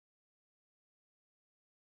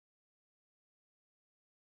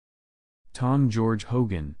Tom George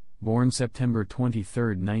Hogan, born September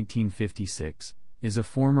 23, 1956, is a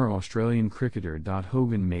former Australian cricketer.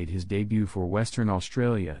 Hogan made his debut for Western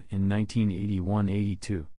Australia in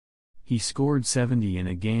 1981-82. He scored 70 in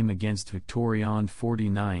a game against Victoria and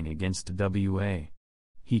 49 against WA.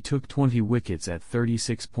 He took 20 wickets at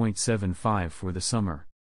 36.75 for the summer.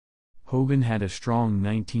 Hogan had a strong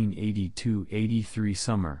 1982-83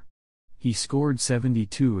 summer. He scored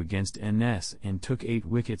 72 against NS and took 8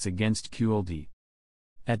 wickets against QLD.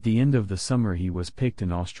 At the end of the summer he was picked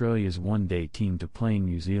in Australia's one-day team to play in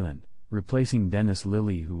New Zealand, replacing Dennis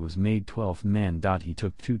Lillee, who was made 12th man. He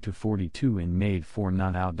took 2 to 42 and made 4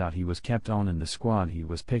 not out. He was kept on in the squad. He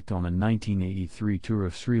was picked on a 1983 tour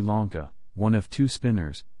of Sri Lanka, one of 2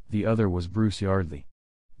 spinners, the other was Bruce Yardley.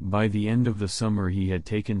 By the end of the summer he had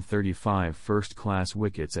taken 35 first-class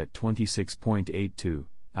wickets at 26.82.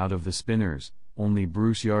 Out of the spinners, only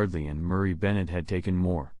Bruce Yardley and Murray Bennett had taken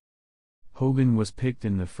more. Hogan was picked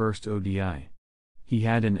in the first ODI. He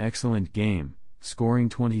had an excellent game, scoring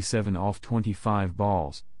 27 off 25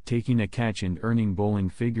 balls, taking a catch and earning bowling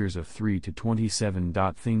figures of 3 to 27.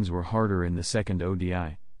 Things were harder in the second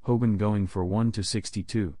ODI, Hogan going for 1 to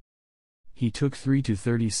 62. He took 3 to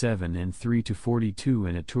 37 and 3 to 42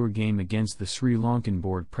 in a tour game against the Sri Lankan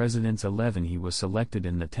Board President's 11. He was selected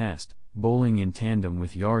in the test, bowling in tandem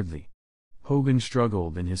with Yardley. Hogan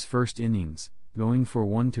struggled in his first innings, going for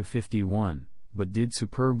 1 to 51, but did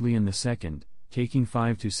superbly in the second, taking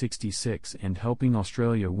 5 to 66 and helping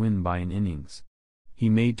Australia win by an innings. He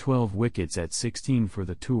made 12 wickets at 16 for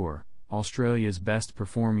the tour, Australia's best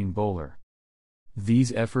performing bowler.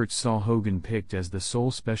 These efforts saw Hogan picked as the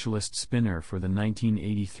sole specialist spinner for the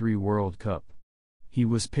 1983 World Cup. He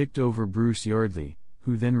was picked over Bruce Yardley,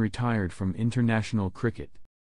 who then retired from international cricket.